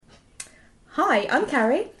Hi, I'm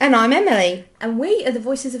Carrie. And I'm Emily. And we are the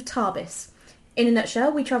voices of Tarbis. In a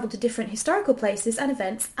nutshell, we travel to different historical places and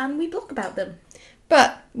events and we blog about them.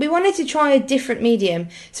 But we wanted to try a different medium,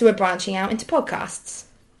 so we're branching out into podcasts.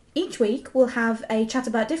 Each week we'll have a chat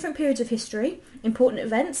about different periods of history, important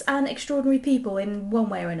events and extraordinary people in one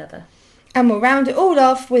way or another. And we'll round it all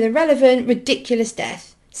off with a relevant, ridiculous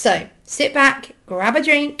death. So, sit back, grab a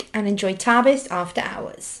drink and enjoy Tarbis after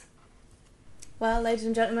hours. Well, ladies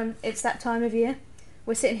and gentlemen, it's that time of year.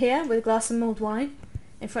 We're sitting here with a glass of mulled wine,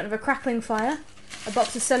 in front of a crackling fire, a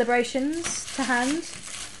box of celebrations to hand.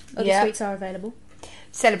 Other sweets are available.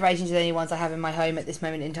 Celebrations are the only ones I have in my home at this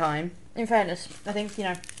moment in time. In fairness, I think,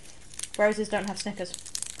 roses don't have Snickers.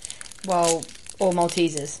 Well, or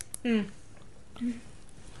Maltesers.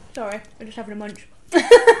 Sorry, I'm just having a munch.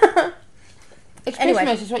 It's Anyway.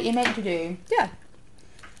 Christmas, it's what you're meant to do. Yeah.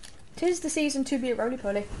 'Tis the season to be a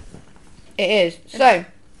roly-poly. It is. So,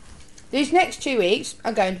 these next 2 weeks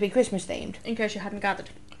are going to be Christmas themed. In case you hadn't gathered.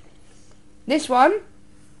 This one,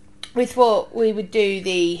 we thought we would do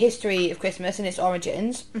the history of Christmas and its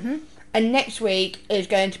origins. Mm-hmm. And next week is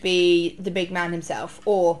going to be the big man himself,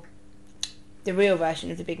 or the real version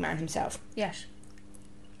of the big man himself. Yes.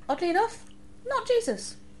 Oddly enough, not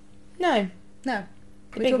Jesus. No, No.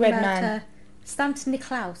 the We're big talking red about, man. Sant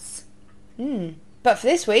Niklaus. But for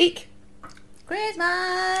this week,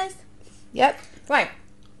 Christmas! yep, Right.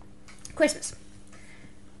 Christmas.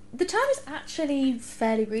 The term is actually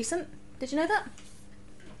fairly recent. Did you know that?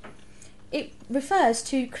 It refers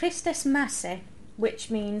to Christus Masse, which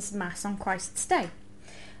means Mass on Christ's Day.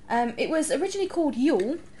 It was originally called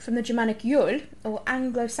Yule, from the Germanic Yule, or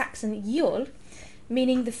Anglo-Saxon Yule,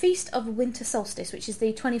 meaning the feast of winter solstice, which is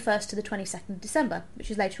the 21st to the 22nd of December, which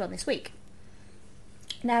is later on this week.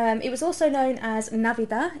 Now, it was also known as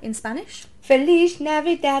Navidad in Spanish. Feliz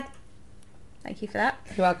Navidad. Thank you for that.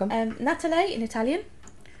 You're welcome. Natale in Italian.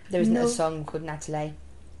 There isn't no- a song called Natalie.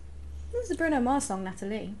 There's the Bruno Mars song,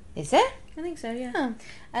 Natalie. Is there? I think so, yeah. Oh.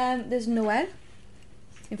 There's Noël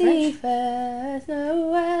in The French. first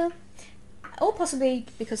Noel. Or possibly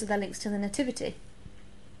because of their links to the nativity.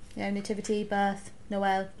 Nativity, birth,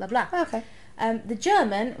 Noel, blah blah. Okay. The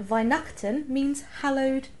German Weihnachten means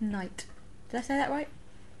hallowed night. Did I say that right?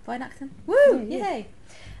 Weihnachten? Woo! Yeah. Yay!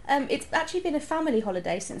 It's actually been a family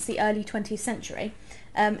holiday since the early 20th century,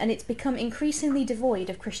 and it's become increasingly devoid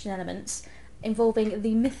of Christian elements, involving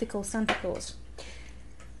the mythical Santa Claus.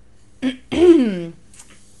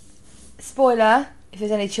 Spoiler, if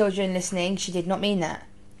there's any children listening, she did not mean that.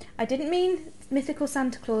 I didn't mean mythical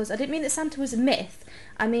Santa Claus. I didn't mean that Santa was a myth.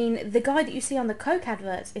 I mean, the guy that you see on the Coke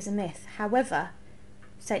adverts is a myth. However,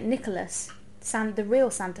 St. Nicholas, the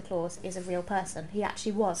real Santa Claus, is a real person. He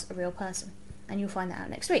actually was a real person. And you'll find that out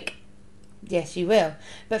next week. Yes, you will.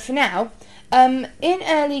 But for now, in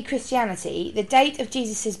early Christianity, the date of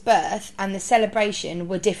Jesus' birth and the celebration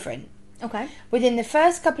were different. Okay. Within the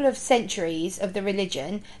first couple of centuries of the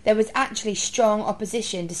religion, there was actually strong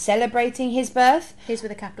opposition to celebrating his birth. His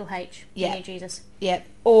with a capital H. Yeah. meaning Jesus. Yep,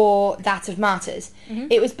 or that of martyrs. Mhm.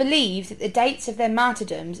 It was believed that the dates of their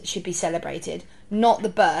martyrdoms should be celebrated, not the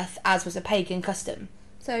birth, as was a pagan custom.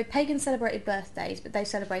 So pagans celebrated birthdays, but they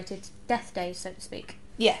celebrated death days, so to speak.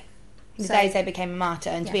 Yeah, the So- days they became a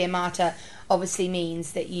martyr, and to Yeah. be a martyr obviously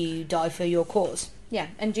means that you die for your cause. Yeah,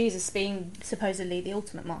 and Jesus being supposedly the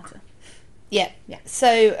ultimate martyr. Yeah. Yeah.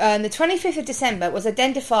 So the 25th of December was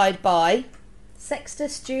identified by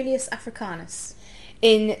Sextus Julius Africanus.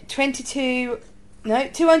 in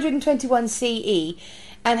 221 CE,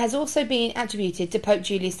 and has also been attributed to Pope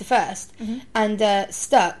Julius I, and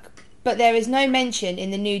stuck. But there is no mention in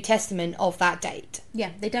the New Testament of that date.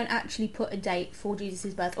 Yeah, they don't actually put a date for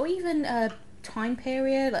Jesus' birth, or even a time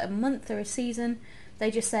period, like a month or a season. They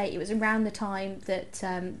just say it was around the time that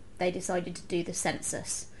they decided to do the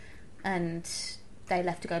census. And they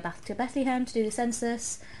left to go back to Bethlehem to do the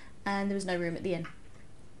census, and there was no room at the inn.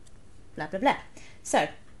 Blah, blah, blah. So,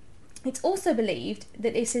 it's also believed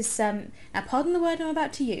that this is, now pardon the word I'm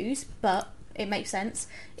about to use, but it makes sense,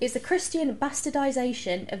 is the Christian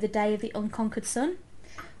bastardisation of the Day of the Unconquered Sun,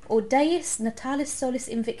 or Deus Natalis Solis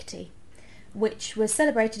Invicti, which was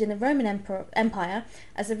celebrated in the Roman Empire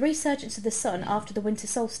as the resurgence of the sun after the winter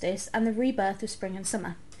solstice and the rebirth of spring and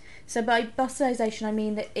summer. So by bastardisation I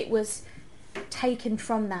mean that it was taken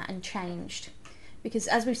from that and changed. Because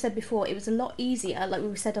as we've said before, it was a lot easier, like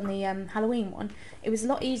we said on the Halloween one, it was a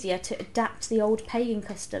lot easier to adapt the old pagan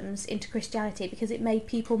customs into Christianity because it made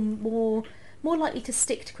people more more likely to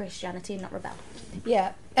stick to Christianity and not rebel.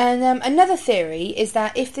 Yeah. And another theory is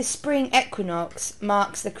that if the spring equinox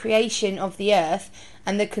marks the creation of the earth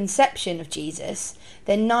and the conception of Jesus,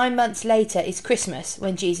 then 9 months later is Christmas,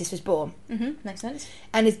 when Jesus was born. Makes sense.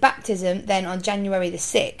 And his baptism then on January the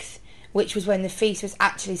 6th, which was when the feast was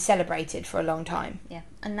actually celebrated for a long time. Yeah,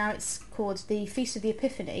 and now it's called the Feast of the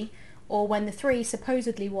Epiphany, or when the 3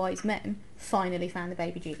 supposedly wise men finally found the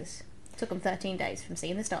baby Jesus. It took them 13 days from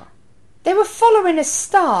seeing the star. They were following a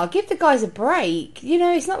star. Give the guys a break. You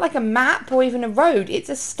know, it's not like a map or even a road. It's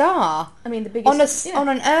a star. I mean, the biggest... On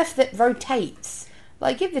an earth that rotates.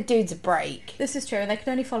 Like, give the dudes a break. This is true, and they could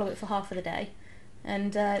only follow it for half of the day.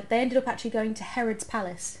 And they ended up actually going to Herod's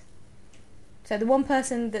palace. So the one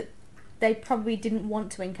person that they probably didn't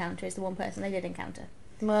want to encounter is the one person they did encounter.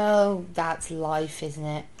 Well, that's life, isn't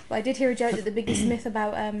it? But I did hear a joke that the biggest myth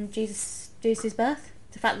about Jesus' birth,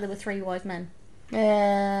 the fact that there were 3 wise men.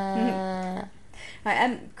 Right,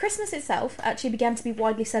 Christmas itself actually began to be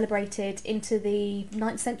widely celebrated into the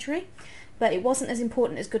 9th century, but it wasn't as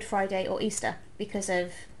important as Good Friday or Easter because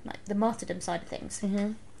of the martyrdom side of things.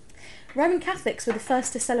 Roman Catholics were the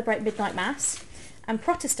first to celebrate midnight mass, and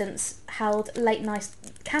Protestants held late night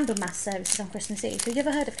candle mass services on Christmas Eve. Have you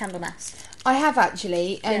ever heard of candle mass? I have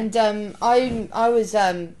actually, and I was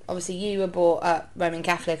obviously you were brought up Roman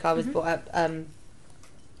Catholic. I was brought up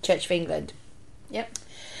Church of England. Yep.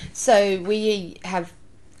 So we have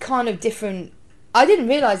kind of different... I didn't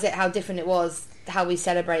realise how different it was, how we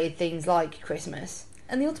celebrated things like Christmas.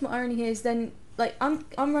 And the ultimate irony here is then, like, I'm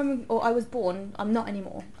Roman... Or I was born... I'm not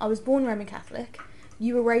anymore. I was born Roman Catholic.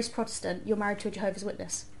 You were raised Protestant. You're married to a Jehovah's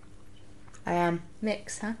Witness. I am.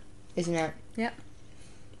 Mix, huh? Isn't it? Yep.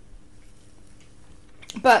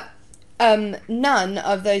 But none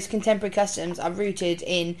of those contemporary customs are rooted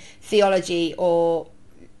in theology or...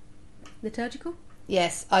 Liturgical?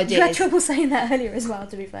 Yes, I did. You had trouble saying that earlier as well,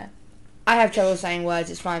 to be fair. I have trouble saying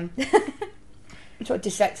words, it's fine. It's what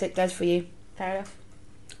dyslexic does for you. Fair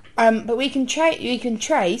enough. But we can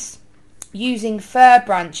trace using fir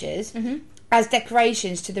branches as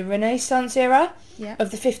decorations to the Renaissance era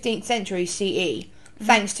of the 15th century CE,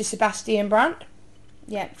 thanks to Sebastian Brandt.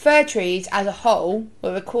 Yeah. Fir trees as a whole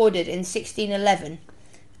were recorded in 1611.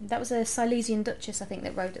 That was a Silesian duchess, I think,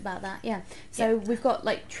 that wrote about that. Yeah. So we've got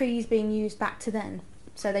trees being used back to then.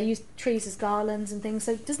 So they used trees as garlands and things.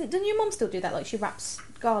 So doesn't your mum still do that? Like she wraps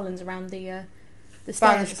garlands around the stairs.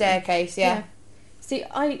 Around the staircase, yeah. See,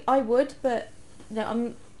 I would, but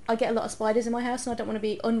I get a lot of spiders in my house, and I don't want to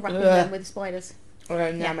be unwrapping them with spiders.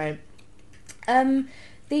 No.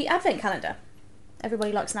 The advent calendar.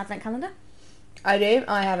 Everybody likes an advent calendar. I do.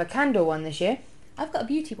 I have a candle one this year. I've got a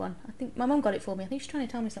beauty one. I think my mum got it for me. I think she's trying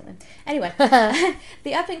to tell me something. Anyway,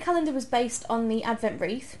 the advent calendar was based on the advent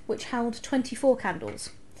wreath, which held 24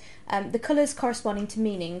 candles. The colours corresponding to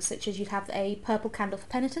meanings, such as you'd have a purple candle for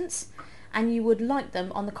penitence, and you would light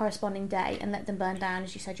them on the corresponding day and let them burn down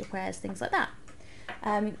as you said your prayers, things like that.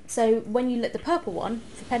 So when you lit the purple one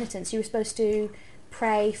for penitence, you were supposed to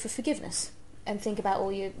pray for forgiveness and think about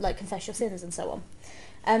all your, confess your sins and so on.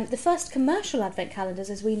 The first commercial advent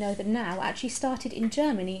calendars, as we know them now, actually started in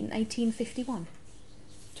Germany in 1851.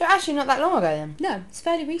 So actually not that long ago then? No, it's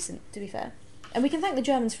fairly recent, to be fair. And we can thank the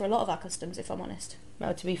Germans for a lot of our customs, if I'm honest.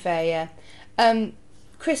 Well, to be fair, yeah.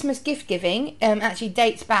 Christmas gift giving actually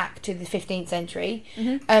dates back to the 15th century,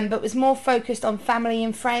 but was more focused on family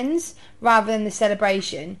and friends rather than the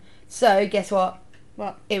celebration. So, guess what?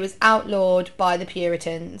 What? It was outlawed by the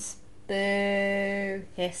Puritans. Boo.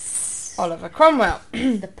 Hiss. Oliver Cromwell.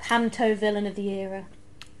 The panto villain of the era.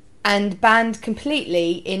 And banned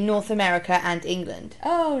completely in North America and England.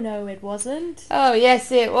 Oh, no, it wasn't. Oh,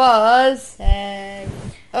 yes, it was.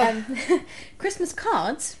 Christmas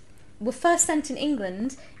cards were first sent in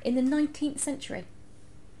England in the 19th century.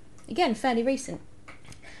 Again, fairly recent.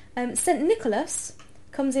 St. Nicholas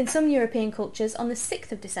comes in some European cultures on the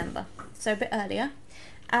 6th of December, so a bit earlier.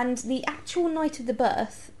 And the actual night of the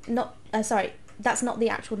birth, that's not the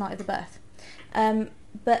actual night of the birth.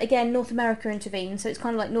 But again, North America intervenes, so it's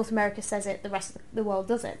kind of like North America says it, the rest of the world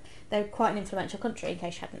does it. They're quite an influential country, in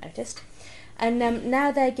case you hadn't noticed. And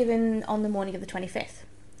now they're given on the morning of the 25th.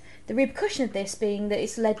 The repercussion of this being that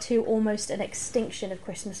it's led to almost an extinction of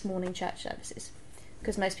Christmas morning church services.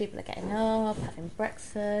 Because most people are getting up, having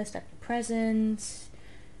breakfast, opening presents,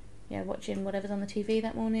 watching whatever's on the TV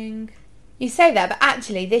that morning. You say that, but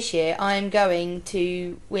actually this year I'm going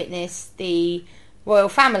to witness the royal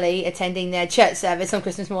family attending their church service on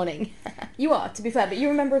Christmas morning. You are, to be fair, but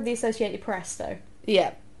you're a member of the Associated Press, though.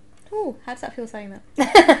 Yeah. Oh, how does that feel saying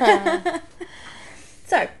that?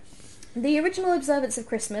 So, the original observance of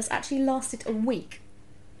Christmas actually lasted a week.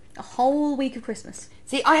 A whole week of Christmas.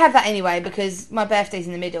 See, I have that anyway because my birthday's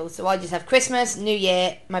in the middle, so I just have Christmas, New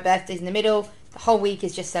Year, my birthday's in the middle. The whole week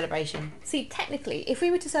is just celebration. See, technically, if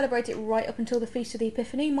we were to celebrate it right up until the Feast of the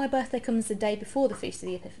Epiphany, my birthday comes the day before the Feast of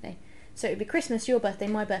the Epiphany. So it would be Christmas, your birthday,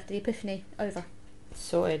 my birthday, Epiphany, over.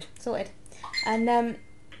 Sorted. And,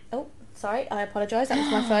 oh, sorry, I apologise, that was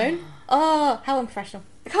my phone. Oh, how unprofessional.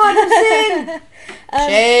 Can't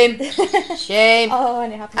Shame. Shame. Oh,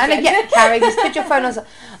 and it happened And again. again, Carrie, just put your phone on.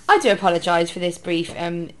 I do apologise for this brief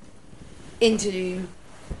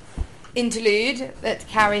interlude that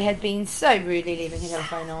Carrie had been so rudely leaving her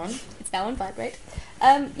telephone on. It's now on vibrate.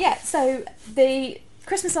 So the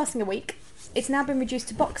Christmas lasting a week, it's now been reduced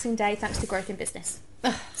to Boxing Day thanks to growth in business.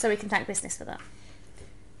 So we can thank business for that.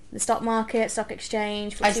 The stock market, stock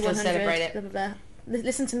exchange, FTSE I still 100, celebrate it. blah, blah, blah.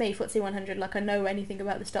 Listen to me, FTSE 100, like I know anything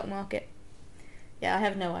about the stock market. Yeah, I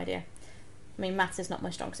have no idea. I mean, maths is not my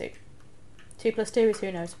strong suit. 2 plus 2 is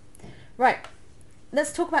who knows. Right,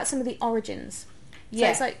 let's talk about some of the origins. So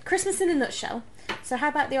it's like Christmas in a nutshell. So how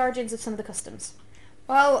about the origins of some of the customs?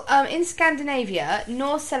 Well, in Scandinavia,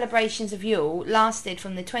 Norse celebrations of Yule lasted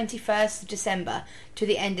from the 21st of December to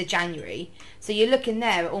the end of January. So you're looking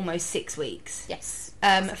there at almost 6 weeks. Yes.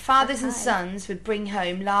 Fathers and sons would bring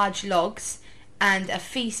home large logs, and a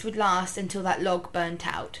feast would last until that log burnt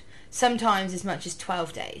out. Sometimes as much as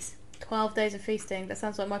 12 days. 12 days of feasting. That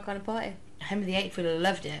sounds like my kind of party. Henry VIII would have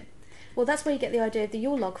loved it. Well, that's where you get the idea of the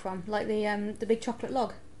Yule log from, like the big chocolate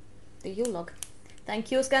log. The Yule log.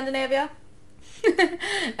 Thank you, Scandinavia.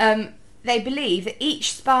 They believe that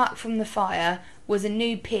each spark from the fire was a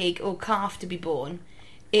new pig or calf to be born.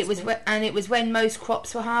 It was when most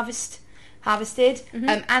crops were harvested.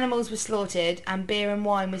 Mm-hmm. Animals were slaughtered, and beer and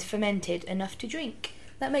wine was fermented enough to drink.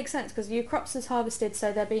 That makes sense because your crops is harvested,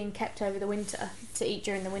 so they're being kept over the winter to eat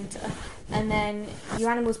during the winter, and then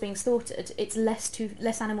your animals being slaughtered. It's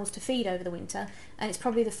less animals to feed over the winter, and it's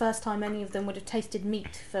probably the first time any of them would have tasted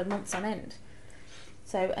meat for months on end.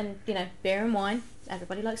 So, and beer and wine.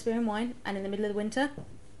 Everybody likes beer and wine, and in the middle of the winter,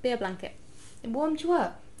 beer blanket. It warmed you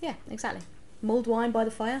up. Yeah, exactly. Mulled wine by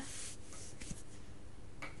the fire.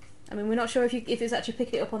 I mean, we're not sure if it's actually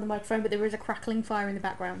picking it up on the microphone, but there is a crackling fire in the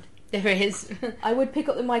background. There is. I would pick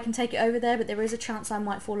up the mic and take it over there, but there is a chance I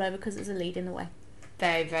might fall over because there's a lead in the way.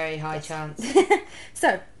 Very, very high chance.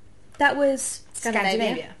 So, that was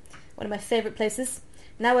Scandinavia. One of my favourite places.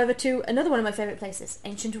 Now over to another one of my favourite places,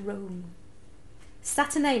 ancient Rome.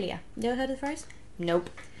 Saturnalia. You ever heard of the phrase? Nope.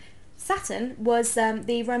 Saturn was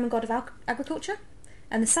the Roman god of agriculture,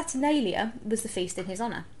 and the Saturnalia was the feast in his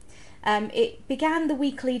honour. It began the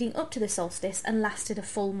week leading up to the solstice and lasted a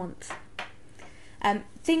full month.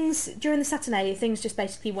 During the Saturnalia, things just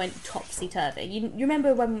basically went topsy-turvy. You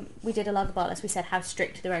remember when we did Elagabalus, we said how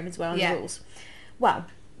strict the Romans were on the rules? Well,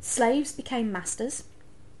 slaves became masters,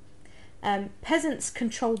 peasants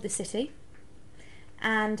controlled the city,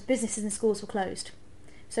 and businesses and schools were closed.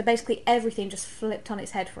 So basically everything just flipped on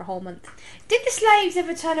its head for a whole month. Did the slaves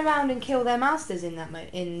ever turn around and kill their masters in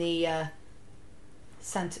the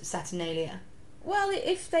Saturnalia? Well,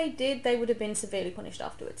 if they did, they would have been severely punished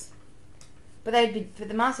afterwards. But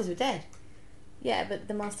the masters were dead. Yeah, but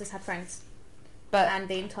the masters had friends. But and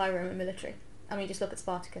the entire Roman military. I mean, just look at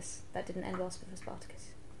Spartacus. That didn't end well for Spartacus.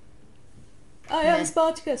 I am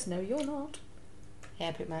Spartacus. No, you're not.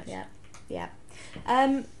 Yeah, pretty much. Yeah.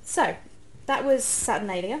 So, that was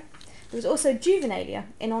Saturnalia. There was also Juvenalia,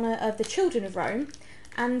 in honour of the children of Rome.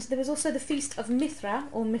 And there was also the feast of Mithra,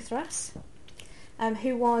 or Mithras,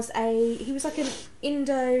 who was like an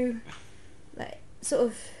Indo... sort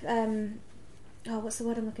of... what's the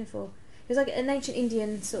word I'm looking for? He was like an ancient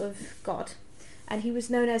Indian sort of god, and he was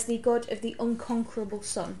known as the god of the unconquerable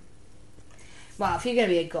sun. Well, if you're going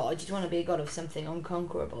to be a god, you'd want to be a god of something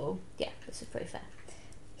unconquerable. Yeah, this is pretty fair.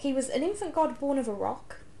 He was an infant god born of a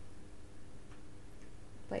rock.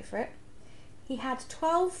 Wait for it. He had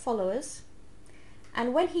 12 followers,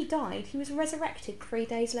 and when he died, he was resurrected 3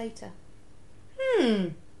 days later.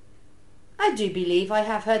 I do believe I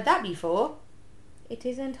have heard that before. It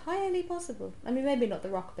is entirely possible. I mean, maybe not the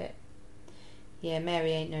rock bit. Yeah,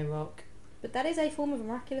 Mary ain't no rock. But that is a form of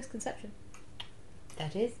miraculous conception.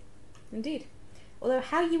 That is. Indeed. Although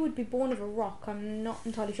how you would be born of a rock, I'm not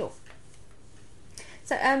entirely sure.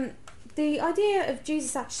 So, the idea of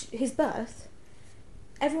Jesus, his birth,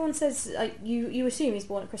 everyone says, you assume he's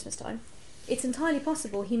born at Christmas time. It's entirely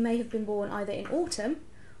possible he may have been born either in autumn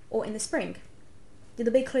or in the spring. The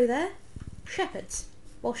big clue there? Shepherds.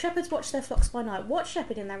 While shepherds watch their flocks by night, what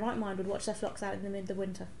shepherd in their right mind would watch their flocks out in the middle of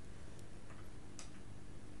winter?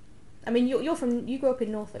 I mean, you grew up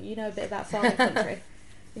in Norfolk, you know a bit about farming country.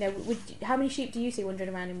 How many sheep do you see wandering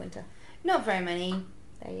around in winter? Not very many.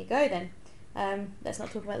 There you go then. Let's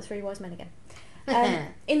not talk about the three wise men again.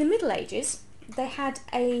 In the Middle Ages, there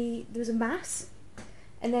was a mass,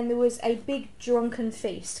 and then there was a big drunken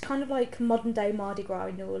feast, kind of like modern day Mardi Gras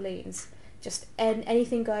in New Orleans. Just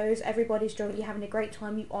anything goes, everybody's drunk, you're having a great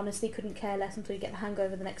time, you honestly couldn't care less until you get the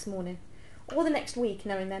hangover the next morning. Or the next week,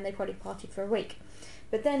 knowing then they probably partied for a week.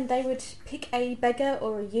 But then they would pick a beggar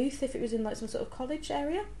or a youth, if it was in like some sort of college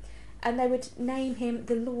area, and they would name him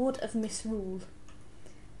the Lord of Misrule.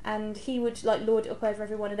 And he would like lord it up over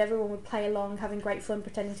everyone, and everyone would play along, having great fun,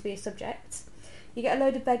 pretending to be his subjects. You get a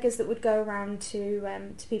load of beggars that would go around to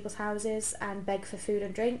people's houses and beg for food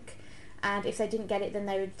and drink, and if they didn't get it, then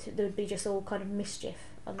there would be just all kind of mischief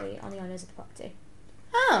on the owners of the property.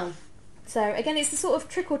 Oh. So again, it's the sort of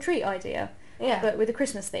trick or treat idea, but with a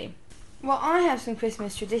Christmas theme. Well, I have some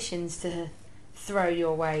Christmas traditions to throw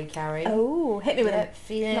your way, Carrie. Oh, hit me with it.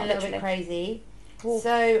 Feeling Not a little literally. bit crazy. Ooh.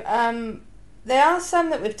 So, there are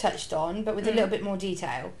some that we've touched on, but with a little bit more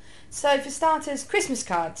detail. So, for starters, Christmas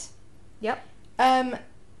cards. Yep.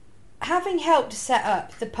 Having helped set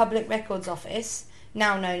up the Public Records Office,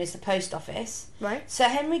 now known as the Post Office, Right. Sir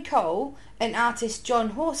Henry Cole and artist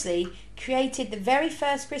John Horsley created the very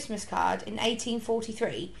first Christmas card in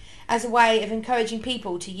 1843 as a way of encouraging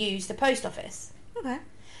people to use the post office. Okay.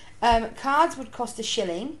 Cards would cost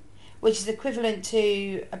 £1, which is equivalent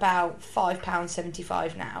to about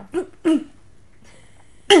 £5.75 now.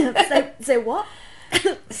 So what?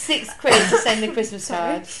 £6 to send a Christmas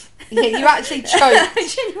card. Yeah, you actually choked. I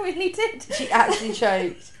genuinely did. She actually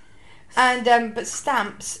choked. And but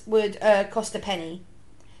stamps would cost £0,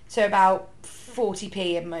 so about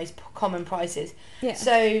 40p at most common prices. Yeah.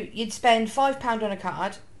 So you'd spend £5 on a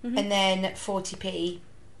card and then 40p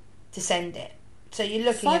to send it. So you're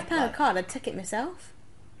looking at £5 a card. I'd take it myself.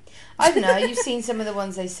 I don't know. You've seen some of the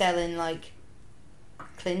ones they sell in like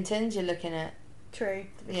Clinton's. You're looking at True.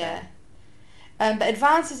 yeah. But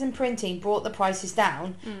advances in printing brought the prices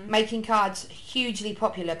down, making cards hugely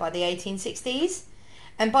popular by the 1860s.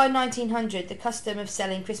 And by 1900, the custom of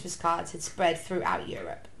selling Christmas cards had spread throughout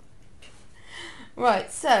Europe.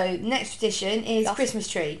 Right, so next tradition is Christmas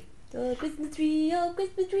tree. Oh, Christmas tree, oh,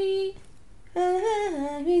 Christmas tree.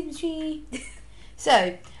 Christmas tree.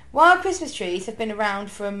 So, while Christmas trees have been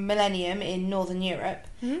around for a millennium in Northern Europe,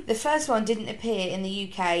 the first one didn't appear in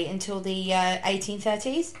the UK until the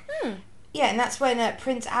 1830s. Yeah, and that's when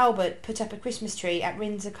Prince Albert put up a Christmas tree at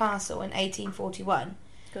Windsor Castle in 1841.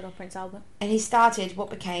 Good old Prince Albert. And he started what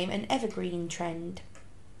became an evergreen trend.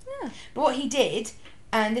 Yeah. But what he did,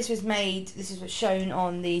 and this is what's shown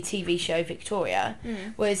on the TV show Victoria,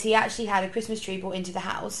 was he actually had a Christmas tree brought into the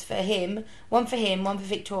house for him, one for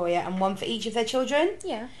Victoria, and one for each of their children.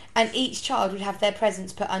 Yeah. And each child would have their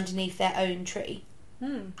presents put underneath their own tree.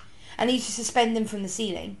 And he used to suspend them from the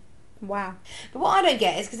ceiling. Wow. But what I don't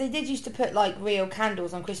get is, because they did used to put like real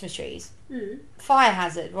candles on Christmas trees. Fire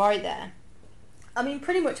hazard right there. I mean,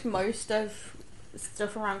 pretty much most of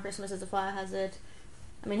stuff around Christmas is a fire hazard.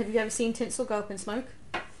 I mean, have you ever seen tinsel go up in smoke?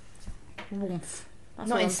 Woof. That's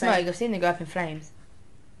Not all in I'm smoke, saying. I've seen them go up in flames.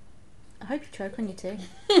 I hope you choke on your tea.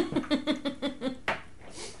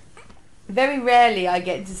 Very rarely I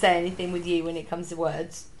get to say anything with you when it comes to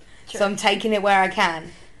words. True. So I'm taking it where I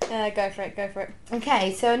can. Go for it.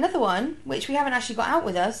 Okay, so another one, which we haven't actually got out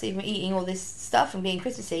with us, even eating all this stuff and being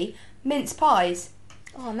Christmassy, mince pies.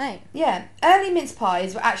 Oh, mate. Yeah, early mince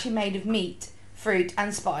pies were actually made of meat, fruit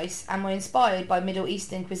and spice, and were inspired by Middle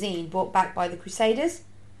Eastern cuisine brought back by the Crusaders.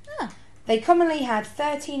 Ah. They commonly had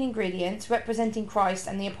 13 ingredients representing Christ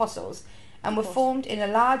and the apostles, and were formed in a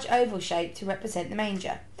large oval shape to represent the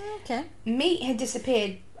manger. Okay. Meat had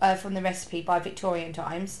disappeared from the recipe by Victorian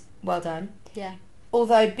times. Well done. Yeah.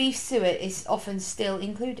 Although beef suet is often still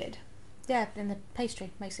included. Yeah, in the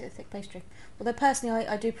pastry. Makes it a thick pastry. Although, personally,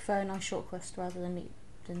 I do prefer a nice short crust rather than meat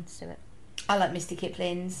than suet. I like Mr.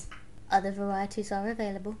 Kipling's. Other varieties are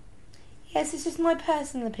available. Yes, it's just my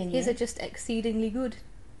personal opinion. His are just exceedingly good.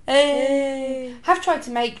 Hey. Have tried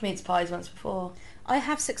to make mince pies once before. I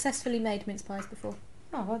have successfully made mince pies before.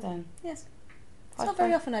 Oh, well done. Yes. It's I've not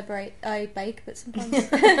very tried- often I bake, but sometimes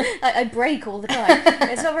I break all the time.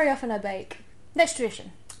 It's not very often I bake. Next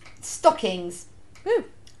tradition. Stockings. Woo.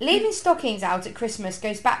 Leaving stockings out at Christmas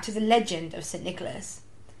goes back to the legend of St. Nicholas.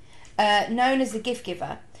 Known as the gift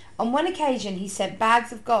giver. On one occasion he sent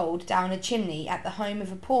bags of gold down a chimney at the home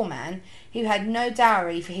of a poor man who had no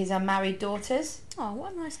dowry for his unmarried daughters. Oh,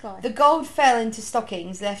 what a nice guy. The gold fell into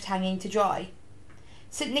stockings left hanging to dry.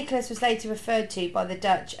 St. Nicholas was later referred to by the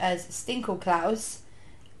Dutch as Stinkelklaus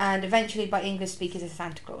and eventually by English speakers as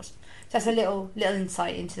Santa Claus. So that's a little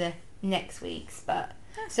insight into the next week's. But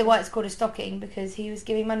so why it's called a stocking, because he was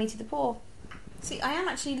giving money to the poor. See, I am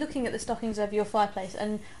actually looking at the stockings over your fireplace,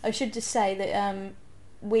 and I should just say that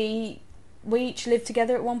we each lived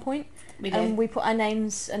together at one point. We did. And we put our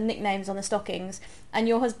names and nicknames on the stockings, and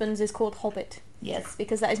your husband's is called Hobbit. Yes.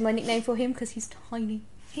 Because that is my nickname for him, because he's tiny.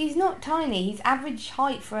 He's not tiny. He's average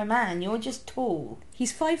height for a man. You're just tall.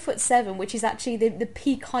 He's 5'7", which is actually the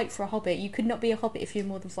peak height for a hobbit. You could not be a hobbit if you're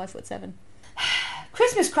more than 5'7".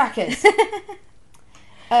 Christmas crackers.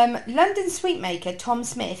 London sweetmaker Tom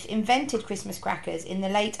Smith invented Christmas crackers in the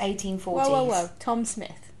late 1840s. Whoa. Tom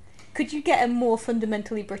Smith. Could you get a more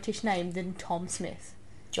fundamentally British name than Tom Smith?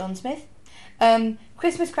 John Smith.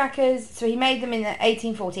 Christmas crackers, so he made them in the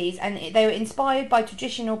 1840s, and they were inspired by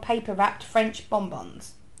traditional paper-wrapped French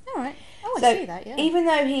bonbons. Alright. Oh, So, I see that, yeah. even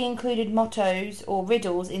though he included mottos or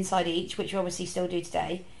riddles inside each, which we obviously still do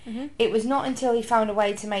today, it was not until he found a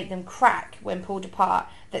way to make them crack when pulled apart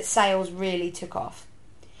that sales really took off.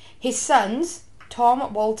 His sons,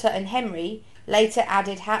 Tom, Walter and Henry, later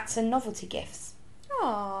added hats and novelty gifts.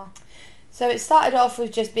 Aww. So it started off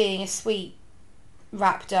with just being a sweet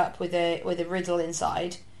wrapped up with a riddle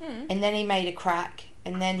inside, and then he made a crack,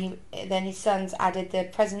 and then his sons added the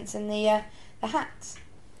presents and the hats.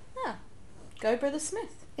 Ah. Go Brother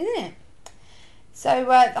Smith. Isn't it? So,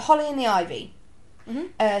 the holly and the ivy.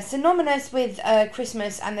 Synonymous with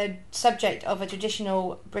Christmas and the subject of a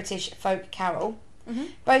traditional British folk carol,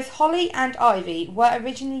 both holly and ivy were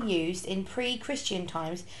originally used in pre-Christian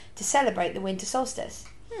times to celebrate the winter solstice,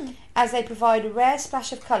 as they provide a rare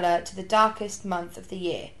splash of colour to the darkest month of the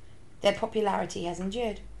year. Their popularity has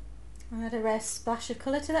endured. I had a rare splash of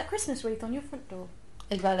colour to that Christmas wreath on your front door.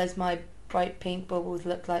 As well as my bright pink bubbles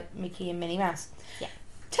look like Mickey and Minnie Mouse. Yeah.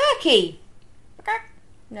 Turkey!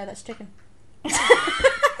 No, that's chicken.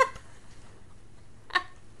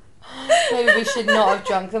 Maybe we should not have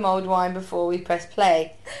drunk the mulled wine before we pressed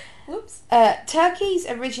play. Whoops. Turkeys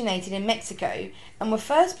originated in Mexico and were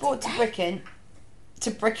first brought to Britain.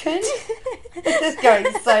 To Britain? This is going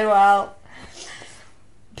so well.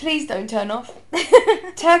 Please don't turn off.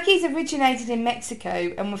 Turkeys originated in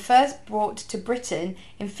Mexico and were first brought to Britain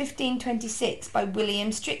in 1526 by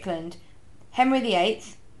William Strickland. Henry VIII,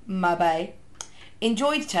 Mabay,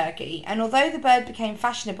 enjoyed turkey, and although the bird became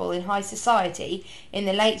fashionable in high society in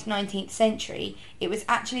the late 19th century, it was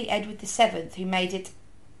actually Edward VII who made it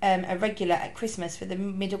a regular at Christmas for the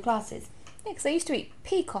middle classes. Yeah, because they used to eat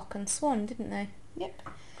peacock and swan, didn't they? Yep.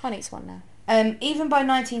 Can't eat swan now. Even by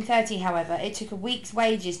 1930, however, it took a week's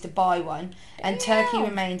wages to buy one, and turkey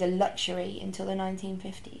remained a luxury until the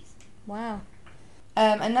 1950s. Wow.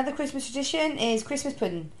 Another Christmas tradition is Christmas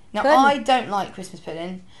pudding. Now, Pudding. I don't like Christmas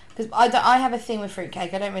pudding because I have a thing with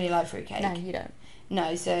fruitcake. I don't really like fruitcake. No, you don't.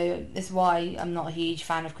 No, so that's why I'm not a huge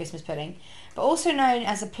fan of Christmas pudding. But also known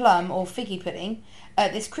as a plum or figgy pudding,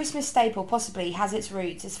 this Christmas staple possibly has its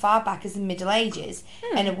roots as far back as the Middle Ages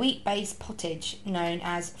in a wheat-based pottage known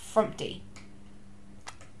as frumpty.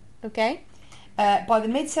 Okay. By the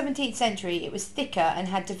mid-17th century, it was thicker and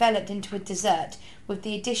had developed into a dessert with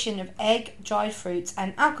the addition of egg, dried fruits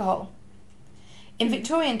and alcohol. In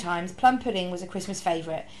Victorian times, plum pudding was a Christmas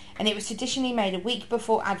favourite, and it was traditionally made a week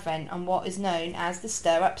before Advent on what is known as the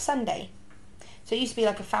Stir-Up Sunday. So it used to be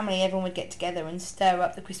like a family, everyone would get together and stir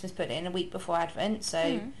up the Christmas pudding a week before Advent,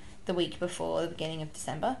 so the week before the beginning of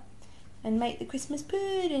December, and make the Christmas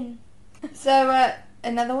pudding. So,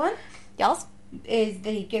 another one? Yes? Is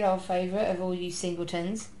the good old favourite of all you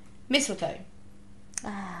singletons, mistletoe.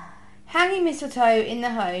 Hanging mistletoe in the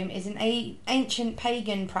home is an ancient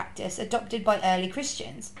pagan practice adopted by early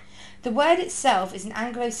Christians. The word itself is an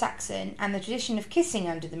Anglo-Saxon, and the tradition of kissing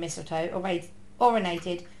under the mistletoe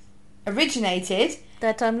originated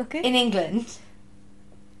Third time looking? in England.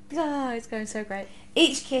 Oh, it's going so great.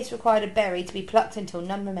 Each kiss required a berry to be plucked until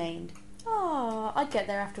none remained. Oh, I'd get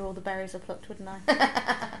there after all the berries are plucked, wouldn't I?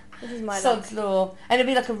 This is my luck. Sod's law. And it'd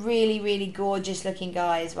be like a really, really gorgeous looking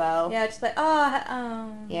guy as well. Yeah, just like,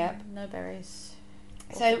 Yep. no berries.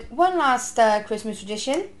 So, one last Christmas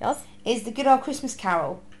tradition Yes? is the good old Christmas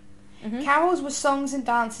carol. Carols were songs and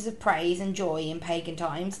dances of praise and joy in pagan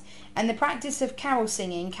times, and the practice of carol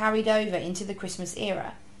singing carried over into the Christmas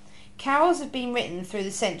era. Carols have been written through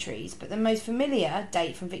the centuries, but the most familiar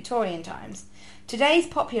date from Victorian times. Today's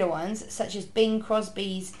popular ones, such as Bing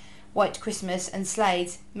Crosby's White Christmas and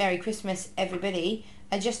Slade's Merry Christmas Everybody,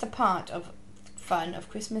 are just a part of fun of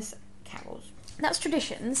Christmas carols. That's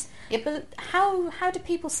traditions. Yep. But how do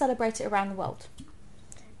people celebrate it around the world?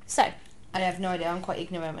 So, I have no idea. I'm quite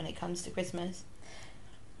ignorant when it comes to Christmas.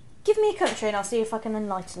 give me a country and I'll see if I can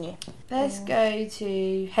enlighten you. Let's go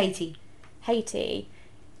to Haiti. Haiti.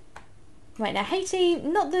 Right, now Haiti,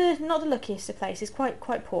 not the luckiest of places, quite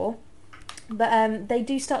poor. But they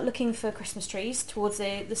do start looking for Christmas trees towards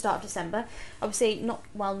the start of December. Obviously, not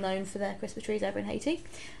well known for their Christmas trees over in Haiti.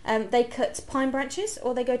 They cut pine branches,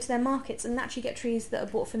 or they go to their markets and actually get trees that are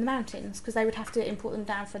brought from the mountains, because they would have to import them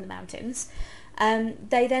down from the mountains.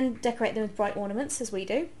 They then decorate them with bright ornaments, as we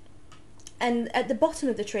do. And at the bottom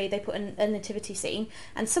of the tree, they put a nativity scene.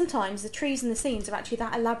 And sometimes the trees and the scenes are actually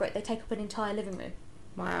that elaborate, they take up an entire living room.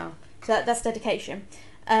 Wow. So that's dedication.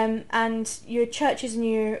 And your churches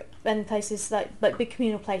and places like big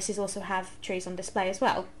communal places also have trees on display as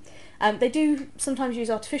well. They do sometimes use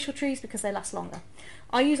artificial trees because they last longer.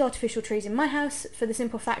 I use artificial trees in my house for the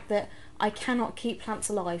simple fact that I cannot keep plants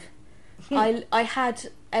alive. I had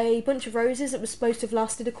a bunch of roses that was supposed to have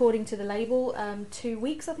lasted, according to the label, 2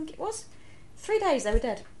 weeks, I think it was. 3 days they were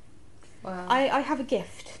dead. Wow. I have a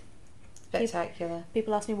gift. Spectacular.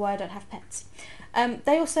 People ask me why I don't have pets.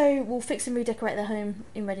 They also will fix and redecorate their home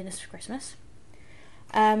in readiness for Christmas.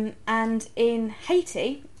 And in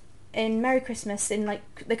Haiti, in Merry Christmas,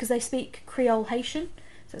 because they speak Creole Haitian,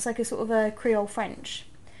 so it's like a sort of a Creole French.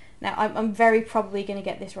 Now, I'm very probably going to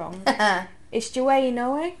get this wrong. It's Joyeux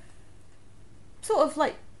Noël, sort of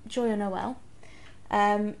like Joyeux Noël.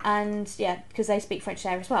 And yeah, because they speak French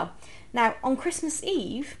there as well. Now, on Christmas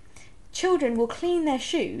Eve, children will clean their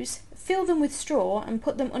shoes, fill them with straw, and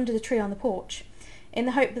put them under the tree on the porch, in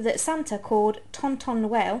the hope that Santa, called Tonton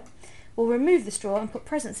Noël, will remove the straw and put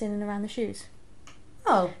presents in and around the shoes.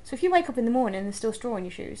 Oh. So if you wake up in the morning and there's still straw in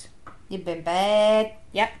your shoes, You've been bad.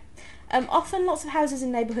 Yep. Often lots of houses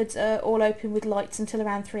in neighbourhoods are all open with lights until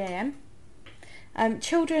around 3 a.m.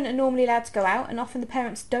 Children are normally allowed to go out, and often the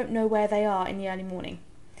parents don't know where they are in the early morning.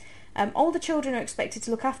 Older children are expected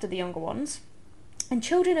to look after the younger ones. And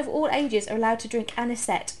children of all ages are allowed to drink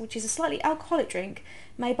anisette, which is a slightly alcoholic drink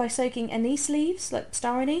made by soaking anise leaves, like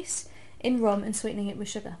star anise, in rum and sweetening it with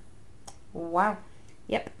sugar. Wow.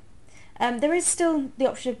 Yep. There is still the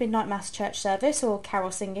option of midnight mass church service or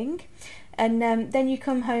carol singing. And then you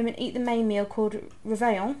come home and eat the main meal called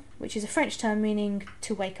réveillon, which is a French term meaning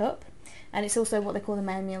to wake up. And it's also what they call the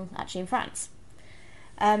main meal actually in France.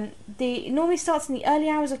 It normally starts in the early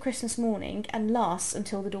hours of Christmas morning and lasts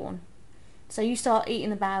until the dawn. So you start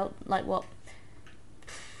eating about,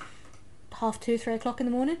 2:30, 3 o'clock in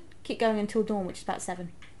the morning. Keep going until dawn, which is about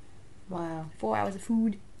 7. Wow. 4 hours of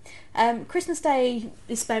food. Christmas Day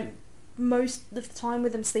is spent most of the time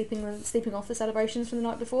with them sleeping off the celebrations from the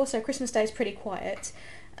night before, so Christmas Day is pretty quiet.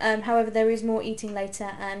 However, there is more eating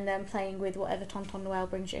later and playing with whatever Tonton Noël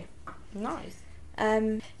brings you. Nice.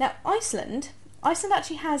 Now, Iceland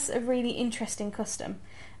actually has a really interesting custom.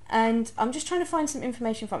 And I'm just trying to find some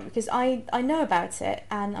information from it, because I know about it,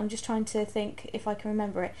 and I'm just trying to think if I can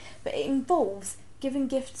remember it. But it involves giving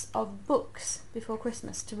gifts of books before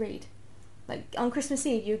Christmas to read. Like, on Christmas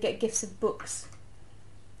Eve, you get gifts of books.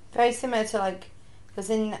 Very similar to, because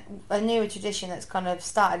in a newer tradition that's kind of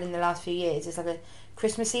started in the last few years, it's like a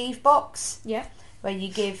Christmas Eve box. Yeah. Where you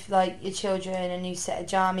give, your children a new set of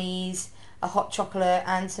jammies, a hot chocolate,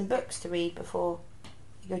 and some books to read before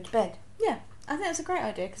you go to bed. Yeah. I think that's a great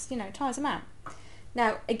idea because, it tires them out.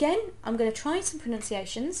 Now, again, I'm going to try some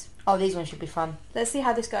pronunciations. Oh, these ones should be fun. Let's see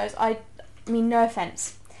how this goes. I mean, no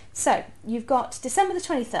offence. So, you've got December the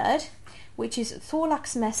 23rd, which is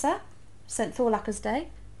Thorlaksmessa, St. Thorlaka's Day.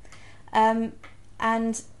 And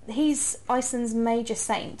he's Iceland's major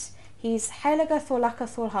saint. He's Heilaga Thorlaka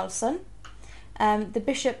Thorhalsson, the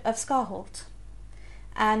Bishop of Skarholt.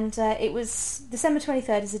 And it was December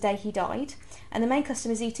 23rd is the day he died. And the main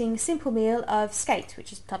custom is eating a simple meal of skate,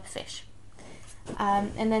 which is a type of fish.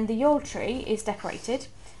 And then the Yule tree is decorated.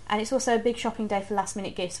 And it's also a big shopping day for last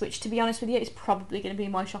minute gifts, which, to be honest with you, is probably going to be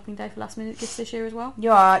my shopping day for last minute gifts this year as well.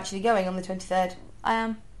 You are actually going on the 23rd. I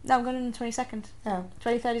am. No, I'm going on the 22nd. Oh.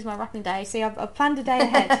 23rd is my wrapping day. See, I've planned a day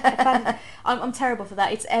ahead. I'm terrible for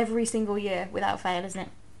that. It's every single year without fail, isn't it?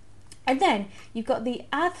 And then you've got the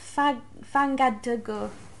Aðfangadögur.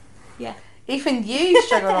 Yeah. Even you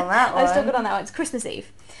struggled on that one. I struggled on that one. It's Christmas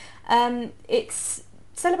Eve. It's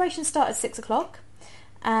celebrations start at 6 o'clock,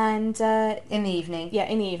 and in the evening. Yeah,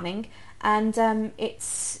 in the evening, and it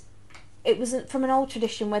was from an old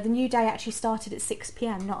tradition where the new day actually started at 6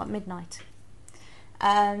 p.m, not at midnight.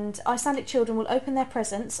 And Icelandic children will open their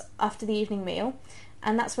presents after the evening meal,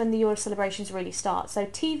 and that's when the Yule celebrations really start. So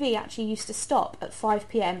TV actually used to stop at 5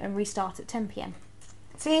 p.m. and restart at 10 p.m.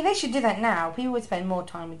 See, they should do that now. People would spend more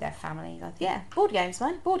time with their families, I think. Yeah, board games,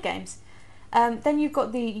 man. Board games. Then you've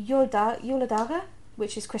got the Juledaga,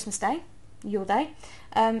 which is Christmas Day, Yule Day.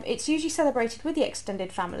 It's usually celebrated with the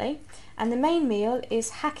extended family. And the main meal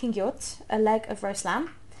is hakkingjot, a leg of roast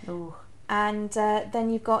lamb. Ooh. And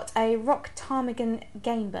then you've got a rock ptarmigan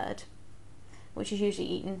game bird, which is usually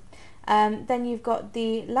eaten. Then you've got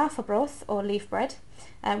the laufabröd, or leaf bread,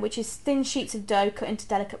 which is thin sheets of dough cut into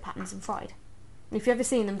delicate patterns and fried. If you've ever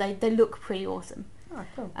seen them, they look pretty awesome. Oh,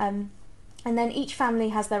 cool. And then each family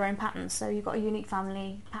has their own patterns, so you've got a unique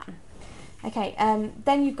family pattern. Okay,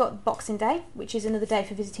 then you've got Boxing Day, which is another day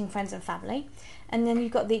for visiting friends and family. And then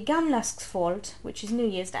you've got the Gamlaskvöld, which is New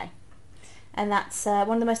Year's Day. And that's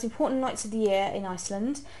one of the most important nights of the year in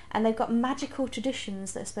Iceland. And they've got magical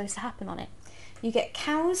traditions that are supposed to happen on it. You get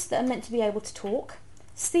cows that are meant to be able to talk,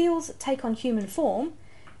 seals take on human form,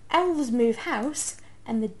 elves move house,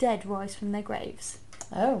 and the dead rise from their graves.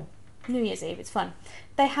 Oh. New Year's Eve, it's fun.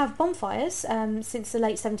 They have bonfires since the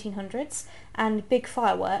late 1700s and big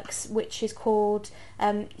fireworks, which is called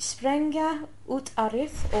Sprengja út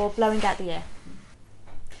árið, or blowing out the air.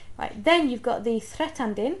 Right, then you've got the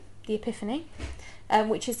Threttandinn, the Epiphany,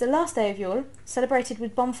 which is the last day of Yule, celebrated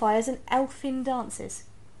with bonfires and elfin dances.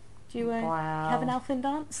 Do you have an elfin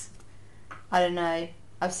dance? I don't know.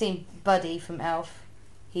 I've seen Buddy from Elf.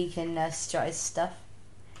 He can strut his stuff.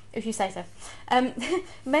 If you say so.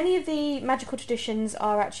 Many of the magical traditions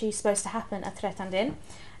are actually supposed to happen at Threttandinn,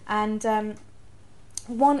 and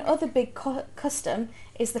one other big custom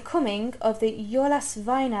is the coming of the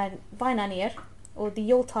Jólasveinarnir, or the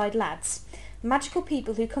Yuletide lads, magical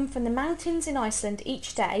people who come from the mountains in Iceland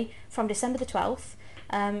each day from December the 12th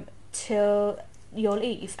till Yule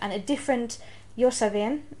Eve, and a different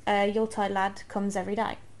Jólasvein, Yuletide lad, comes every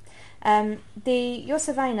day. The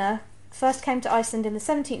Jólasveinar first came to Iceland in the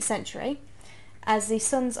 17th century as the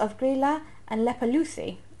sons of Grilla and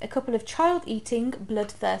Lepaluthi, a couple of child-eating,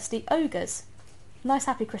 bloodthirsty ogres. Nice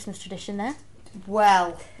happy Christmas tradition there.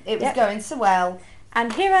 Well, it was going so well.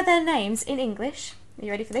 And here are their names in English. Are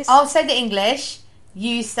you ready for this? I'll say the English,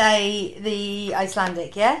 you say the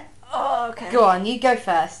Icelandic, yeah? Oh, okay. Go on, you go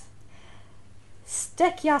first.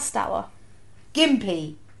 Stekjastawa,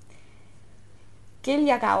 Gimpy,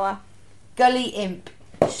 Giljagawa, Gully Imp,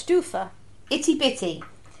 Stufa, Itty Bitty,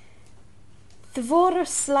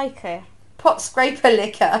 Þvorslækir, Pot Scraper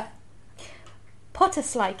Liquor,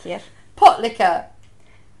 Pottaslækir, Pot Liquor,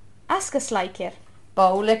 Askaslækir,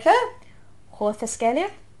 Bowl Liquor,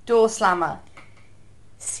 Hóðaskelir, Door Slammer,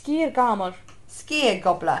 Skýrgamur, Skier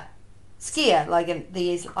Gobbler, Skier, like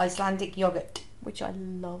the Icelandic yogurt, which I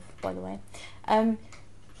love, by the way.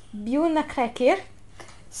 Bjúnakrekir,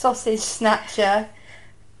 Sausage Snatcher,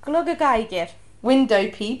 Gluggagægir, Window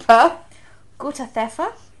Peeper,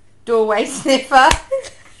 Gutathefa, Doorway Sniffer,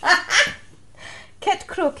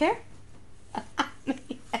 Kettkrókir,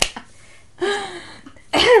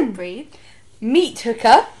 breathe, Meat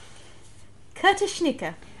Hooker,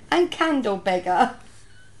 Kurtishnика. and Candle Beggar.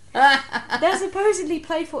 They're supposedly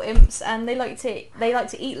playful imps, and they like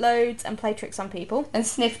to eat loads and play tricks on people. And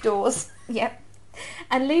sniff doors. Yep.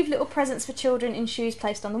 And leave little presents for children in shoes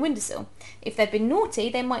placed on the windowsill. If they've been naughty,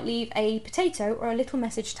 they might leave a potato or a little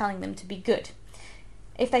message telling them to be good.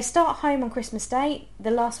 If they start home on Christmas Day,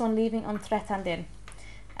 the last one leaving on Threttandinn.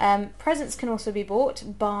 Presents can also be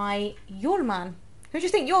bought by Jólaman. Who do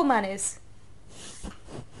you think Jólaman is?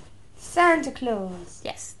 Santa Claus.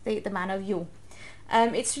 Yes, the man of Yule.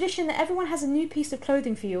 It's tradition that everyone has a new piece of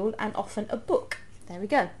clothing for Yule, and often a book. There we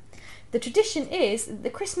go. The tradition is that the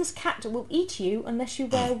Christmas cat will eat you unless you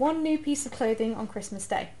wear one new piece of clothing on Christmas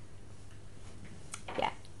Day. Yeah.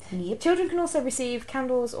 Yep. Children can also receive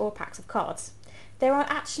candles or packs of cards. There are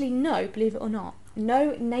actually believe it or not,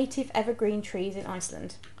 no native evergreen trees in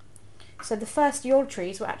Iceland. So the first Yule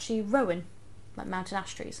trees were actually rowan, like mountain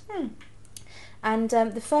ash trees. And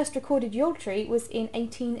the first recorded Yule tree was in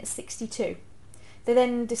 1862. They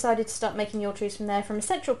then decided to start making Yule trees from a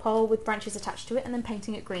central pole with branches attached to it, and then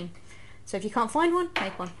painting it green. So if you can't find one,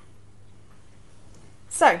 make one.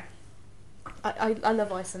 So, I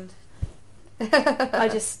love Iceland. I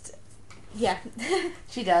just, yeah.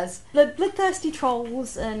 She does. Bloodthirsty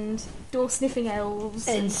trolls and door-sniffing elves.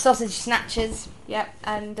 And sausage snatchers. Yep,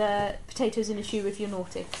 and potatoes in a shoe if you're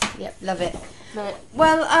naughty. Yep, love it. Love it.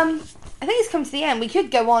 Well, I think it's come to the end. We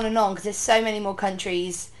could go on and on because there's so many more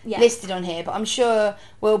countries listed on here, but I'm sure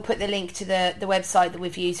we'll put the link to the website that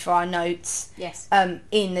we've used for our notes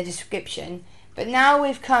in the description. But now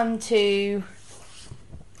we've come to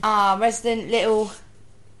our resident little...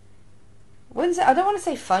 I don't want to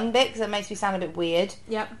say fun bit because that makes me sound a bit weird.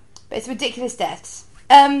 Yep. But it's ridiculous deaths.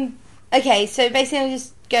 Okay, so basically I'm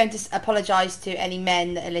just going to apologise to any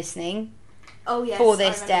men that are listening. Oh yes, for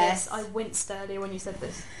this death. This. I winced earlier when you said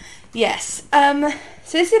this. Yes. So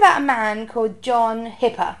this is about a man called John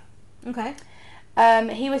Hipper. Okay.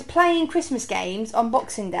 He was playing Christmas games on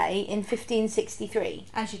Boxing Day in 1563.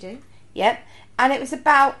 As you do. Yep. And it was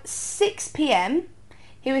about 6 p.m.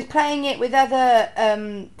 He was playing it with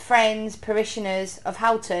other friends, parishioners of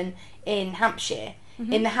Houghton in Hampshire,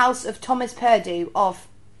 in the house of Thomas Purdue of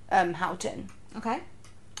Houghton. Okay.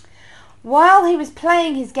 While he was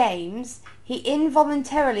playing his games, he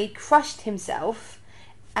involuntarily crushed himself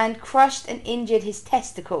and crushed and injured his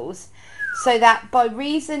testicles, so that by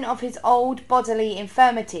reason of his old bodily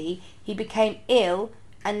infirmity, he became ill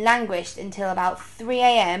and languished until about 3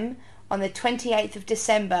 a.m. on the 28th of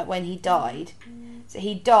December when he died. So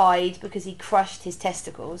he died because he crushed his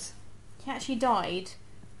testicles. He actually died,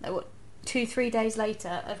 2-3 days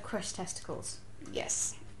later, of crushed testicles.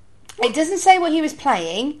 Yes. It doesn't say what he was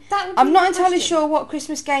playing. I'm not entirely sure what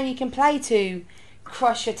Christmas game you can play to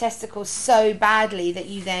crush your testicles so badly that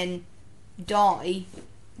you then die.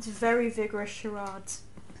 It's very vigorous charades.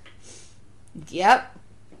 Yep.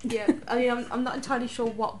 Yeah, I mean, I'm not entirely sure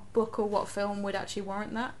what book or what film would actually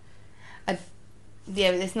warrant that.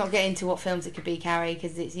 Yeah, but let's not get into what films it could be, Carrie,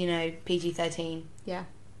 because it's, PG-13. Yeah.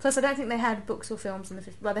 Plus, I don't think they had books or films in the...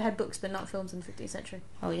 Well, they had books, but not films in the 15th century.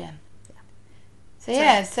 Oh, yeah.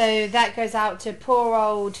 So that goes out to poor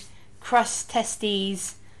old crust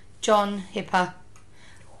testes John Hipper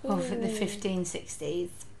of the 1560s.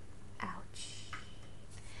 Ouch.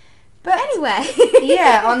 But anyway...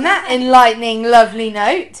 yeah, on that enlightening, lovely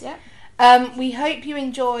note... Yeah. We hope you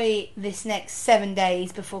enjoy this next 7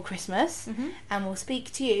 days before Christmas, and we'll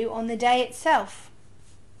speak to you on the day itself.